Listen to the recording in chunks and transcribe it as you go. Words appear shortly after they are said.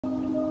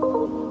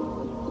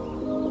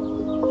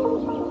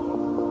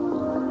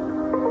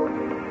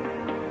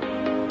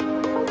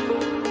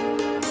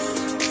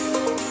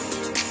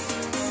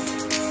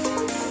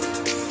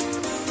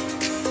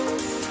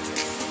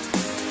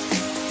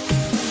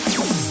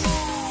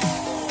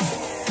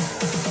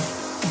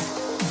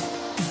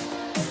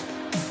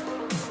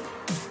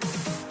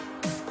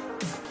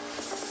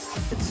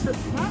So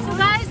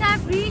guys,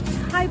 I've reached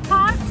High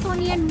Park,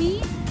 Sony and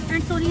me,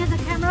 and Sony has a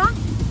camera.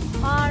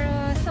 और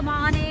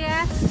सामान ये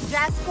है,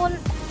 dress को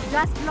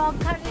ड्रेस ब्लॉग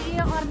कर रही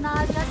है और ना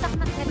ड्रेस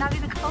अपना थैला भी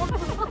दिखाओ।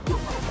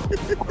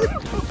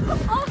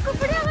 और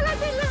कपड़े वाला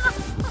थैला।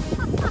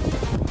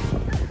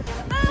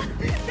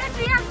 Then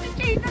we have to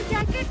change the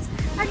jackets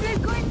and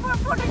we're going for a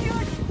photo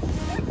shoot.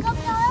 कब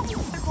यार?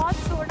 बहुत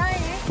छोटा है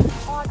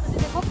और तुझे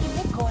देखो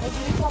कितने गोरे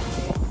गोरे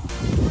कपड़े हैं।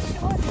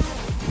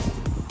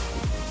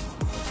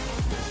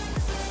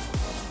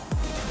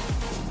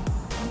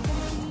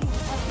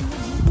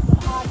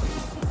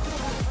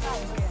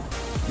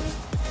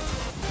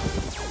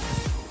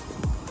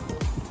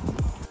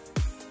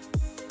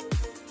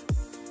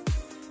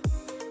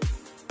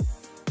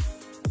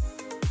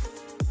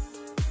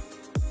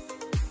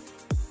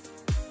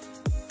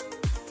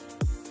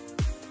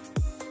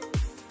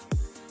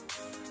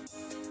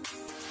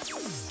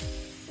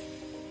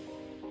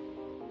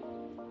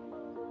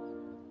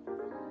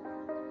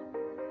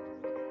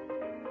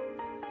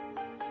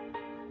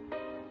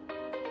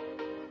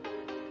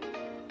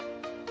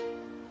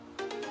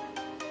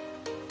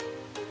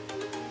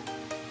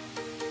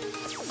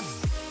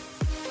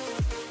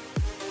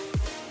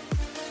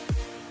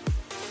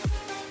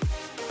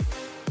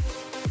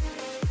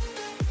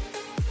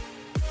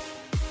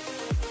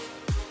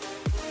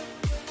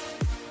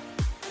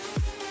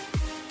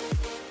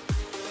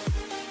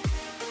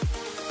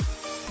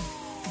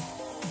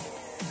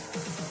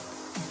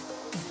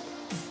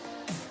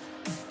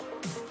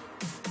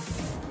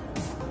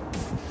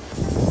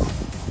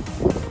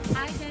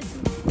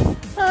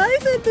 Hi,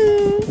 Satu.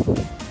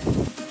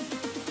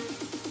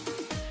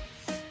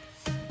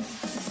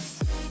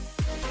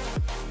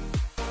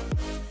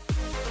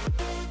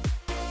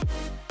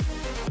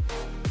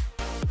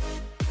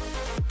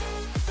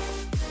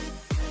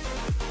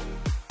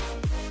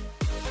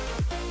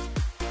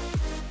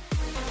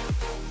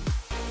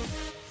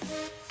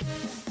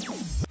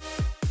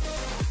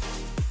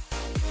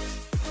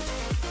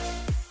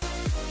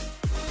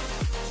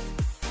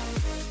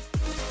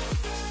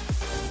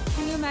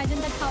 Can you imagine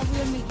that how we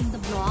are making the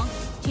vlog,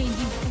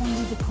 changing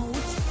only the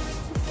codes?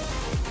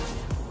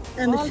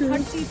 And the all shoes.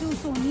 courtesy to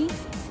Sony.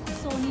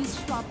 Sony's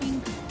shopping.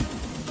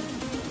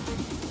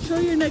 Show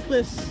your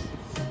necklace.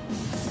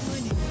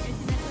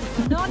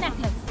 No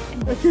necklace.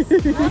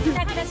 No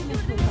necklace में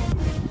उसको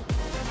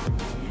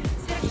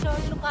सिर्फ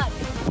shirt Luca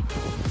they.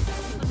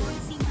 So don't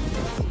see my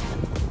dress.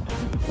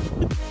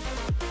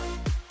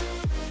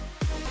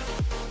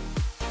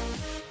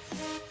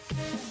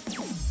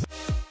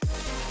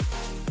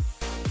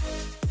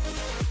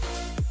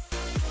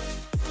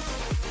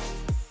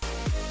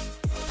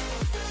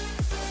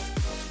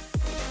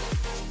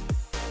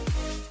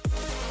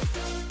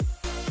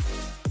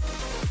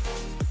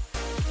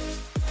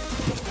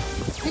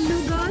 Hello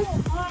guys.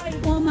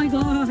 Oh my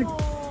god.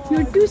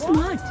 You're too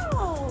smart.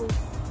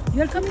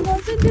 You're coming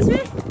also in this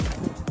way?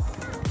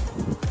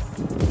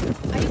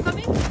 Are you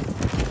coming?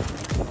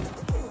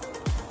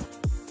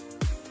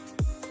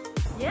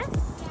 Yes?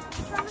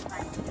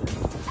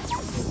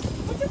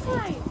 What you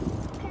fly?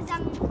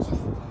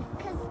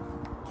 Because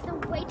the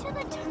way to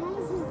the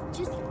tunnels is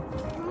just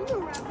through the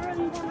rubber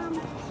and then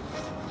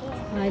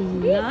I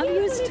love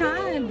your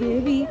style,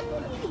 baby.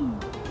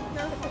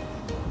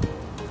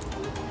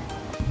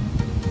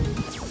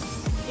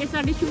 ये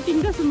sari shooting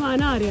का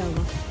सामान आ रहा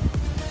वा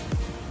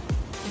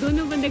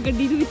दोनों बंदे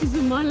गड्डी दे विच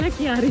सामान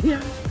लेके आ रहे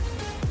हैं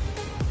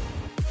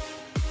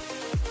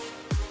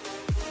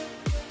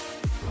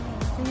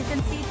So you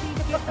can see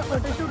कि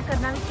फोटो शूट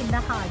करना भी कितना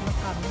हार्ड है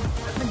काम है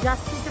मैं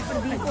जस्ट से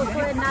प्रदीप फोटो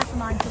इतना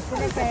सामान चुक के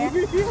लेके आया and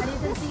you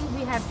can see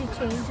we have to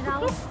change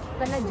now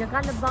पहले जगह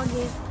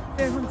लभांगे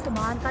फिर हम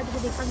सामान का जो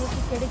देखेंगे कि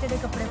केड़े-केड़े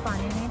कपड़े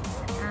पाने हैं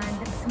एंड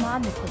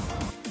सामान देखो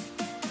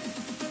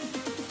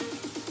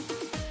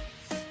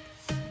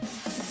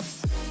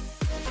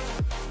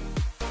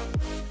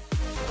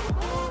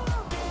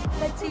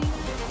let's see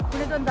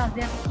ਹੁਣੇ ਤੁਹਾਨੂੰ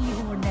ਦੱਸਦੇ ਆ ਕੀ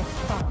ਹੋਰ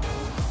ਨੈਕਸਟ ਪਾਣਾ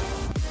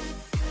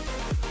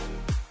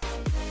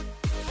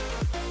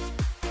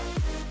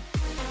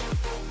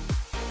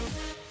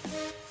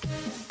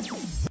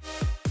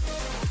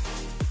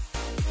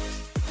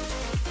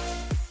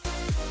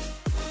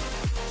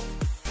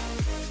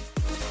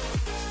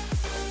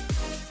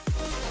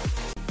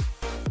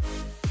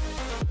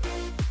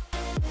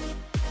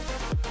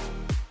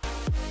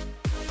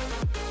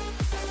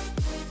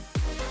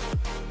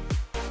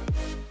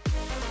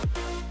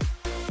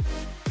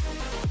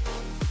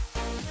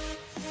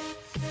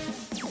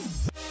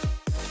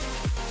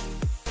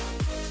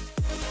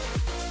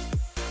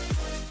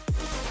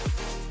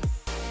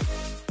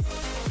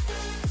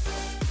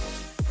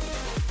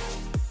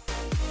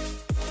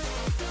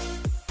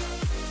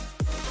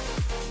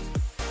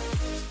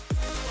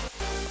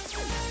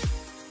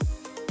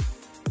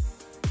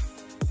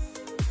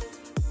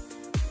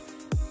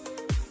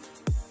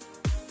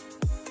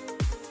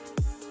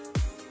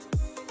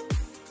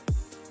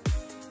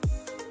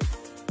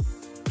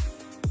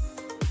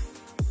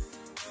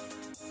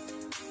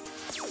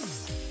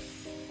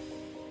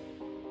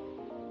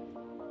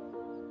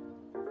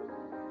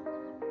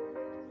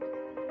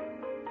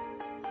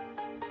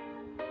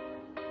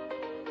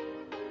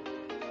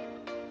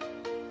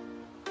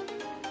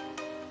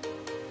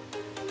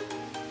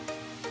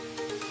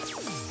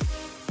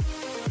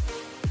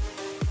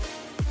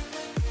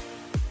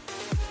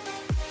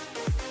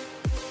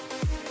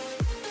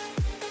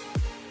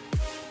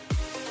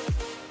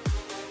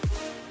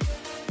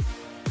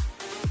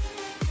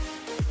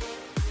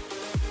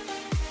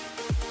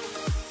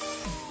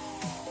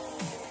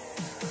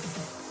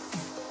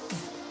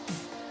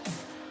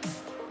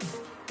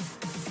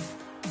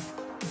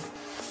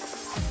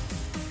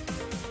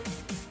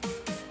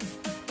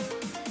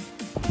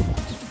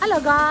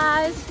Hello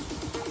guys.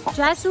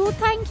 Jasu,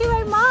 thank you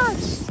very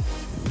much.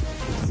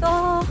 So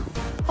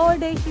whole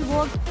day she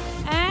worked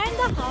and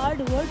the hard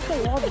work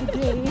of the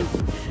day.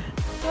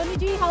 Soni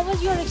ji, how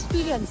was your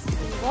experience?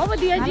 बहुत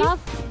बढ़िया जी,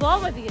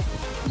 बहुत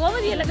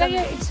बढ़िया लगा।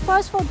 It's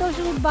first photo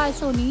shoot by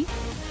Soni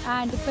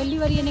and पहली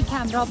बार ਇਹਨੇ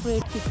camera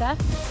operate ਕੀਤਾ।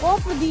 ਉਹ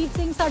ਪ੍ਰਦੀਪ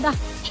ਸਿੰਘ ਸਾਡਾ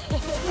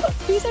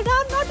he said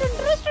I'm not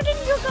interested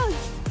in you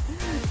guys.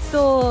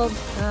 So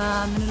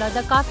ਮੈਨੂੰ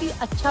ਲੱਗਦਾ ਕਾਫੀ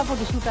ਅੱਛਾ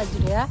ਫੋਟੋ ਸ਼ੂਟ ਅੱਜ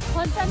ਰਿਹਾ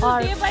ਹੁਣ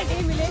ਤੁਹਾਨੂੰ ਡੇ ਬਾਈ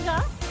ਡੇ ਮਿਲੇਗਾ।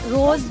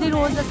 ਰੋਜ਼ ਦੀ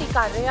ਰੋਜ਼ ਅਸੀਂ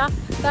ਕਰ ਰਹੇ ਆ।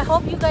 I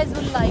hope you guys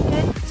will like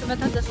it. So ਮੈਂ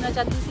ਤੁਹਾਨੂੰ ਦੱਸਣਾ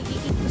ਚਾਹਤੀ ਸੀ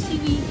ਕਿ ਤੁਸੀਂ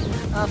ਵੀ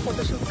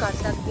ਫੋਟੋ ਸ਼ੂਟ ਕਰ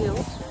ਸਕਦੇ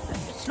ਹੋ।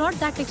 It's not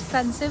that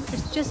expensive.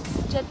 It's just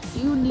that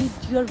you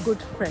need your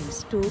good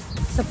friends to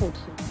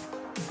support you.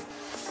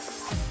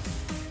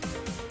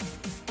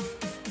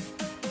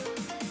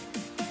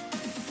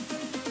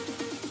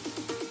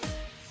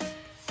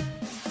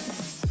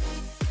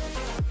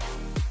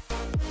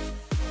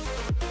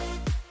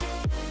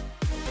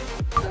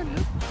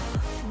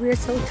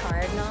 We're so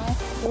tired now,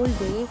 whole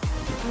day.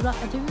 पूरा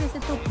अजय भी वैसे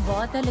तो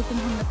बहुत है लेकिन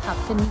हम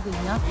थक के नहीं गई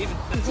ना।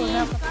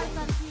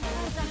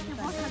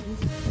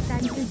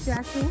 Thank you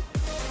Jasu.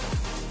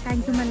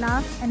 Thank you my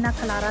love. इन्ना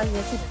खलारा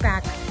जैसे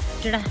पैक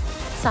जड़ा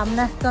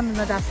सामने तुहानू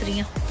मैं दस रही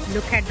हूँ।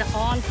 Look at the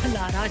all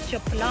खलारा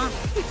चप्पलां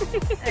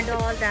and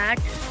all that.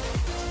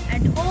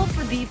 And oh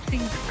Pradeep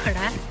Singh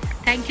खड़ा है।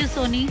 Thank you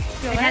Soni.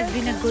 It has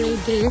been a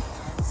great day.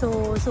 So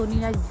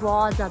Soni ने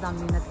बहुत ज़्यादा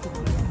मेहनत की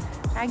है।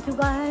 Thank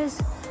you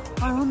guys.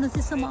 और हम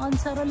ਅਸੀਂ ਸਮਾਨ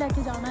ਸਾਰਾ ਲੈ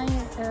ਕੇ ਜਾਣਾ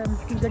ਹੈ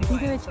ਗੱਡੀ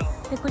ਦੇ ਵਿੱਚ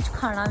ਤੇ ਕੁਝ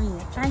ਖਾਣਾ ਵੀ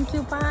ਹੈ। Thank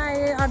you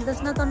bye. ਔਰ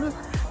ਦੱਸਣਾ ਤੁਹਾਨੂੰ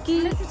ਕਿ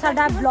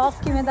ਸਾਡਾ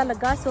ਵਲੌਗ ਕਿਵੇਂ ਦਾ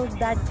ਲੱਗਾ so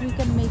that we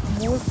can make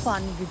more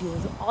fun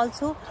videos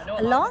also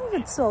along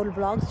with sole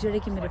vlogs ਜਿਹੜੇ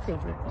ਕਿ ਮੇਰੇ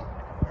ਫੇਵਰਿਟ ਨੇ।